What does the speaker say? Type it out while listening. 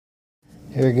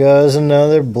Here goes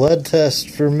another blood test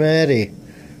for Maddie.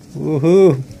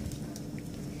 Woohoo!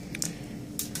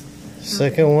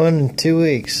 Second one in 2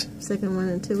 weeks. Second one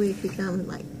in 2 weeks. He comes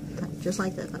like just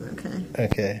like that one. Okay.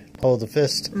 Okay. Hold the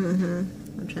fist.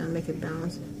 I'm trying to make it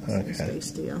balance. Okay. Stay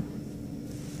still.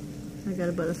 I got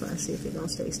a butterfly. See if you're gonna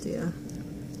stay still.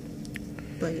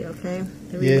 But you okay?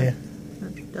 Yeah.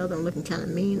 The other one looking kind of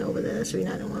mean over there, so I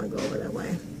don't want to go over that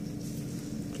way.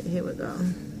 Okay, here we go.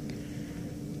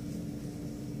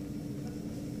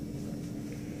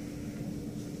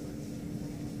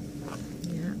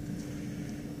 Yeah.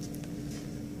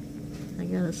 I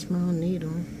got a small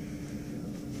needle.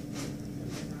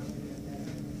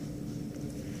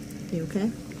 You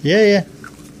okay? Yeah.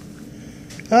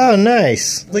 Oh,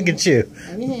 nice. Look at you.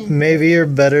 Yeah. Maybe you're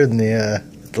better than the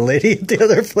lady at the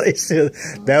other place.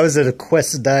 That was at a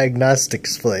Quest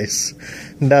Diagnostics place,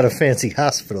 not a fancy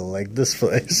hospital like this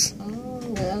place. Oh,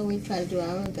 well, we try to do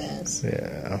our best.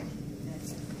 Yeah.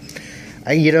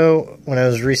 When I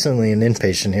was recently an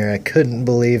inpatient here, I couldn't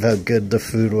believe how good the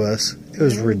food was. It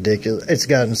was ridiculous. It's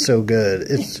gotten so good.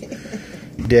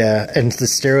 Yeah, and the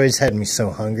steroids had me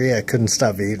so hungry I couldn't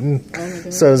stop eating.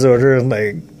 So I was ordering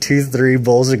like 2-3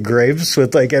 bowls of grapes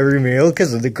with like every meal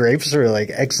because the grapes were like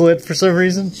excellent for some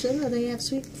reason. Sure, they have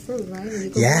sweet fruit,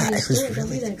 right? Yeah, it was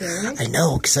really. I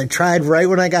know, because I tried right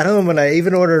when I got home, and I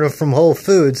even ordered them from Whole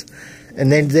Foods,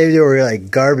 and they were like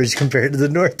garbage compared to the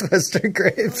Northwestern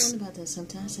grapes. I wonder about that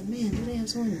sometimes. I said, man, do they have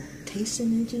someone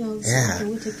tasting it? Yeah. So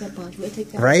we'll take that bunch. We'll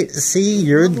take that. Right? See,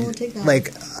 you're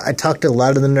like, I talked to a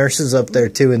lot of the nurses up there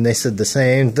too, and they said the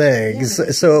same thing. Yeah,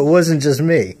 so it wasn't just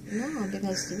me. No,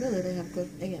 because really they have good.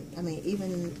 I mean,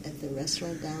 even at the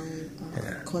restaurant down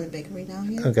Corner Bakery down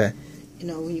here. Okay.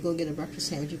 When you go get a breakfast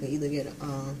sandwich, you can either get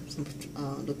some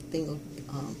the thing of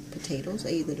potatoes, or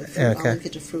either the fruit. Okay. Or you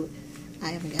get the fruit. I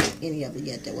haven't got any of it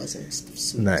yet that wasn't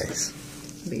sweet. Nice.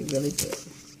 It'd be really good.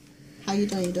 How you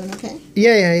doing? You doing okay?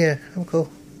 Yeah. I'm cool.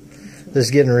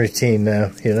 Just getting a routine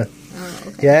now, Oh,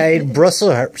 okay. Yeah, I ate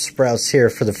Brussels sprouts here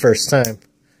for the first time.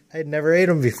 I had never ate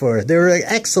them before. They were like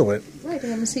excellent. Right, they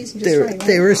have a season just right.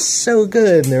 They were so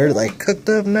good, and they were like cooked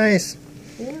up nice.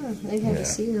 Yeah, they have a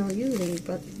season on usually,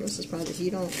 but Brussels sprouts, if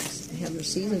you don't have them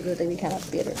seasoned good, they be kind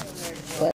of bitter. But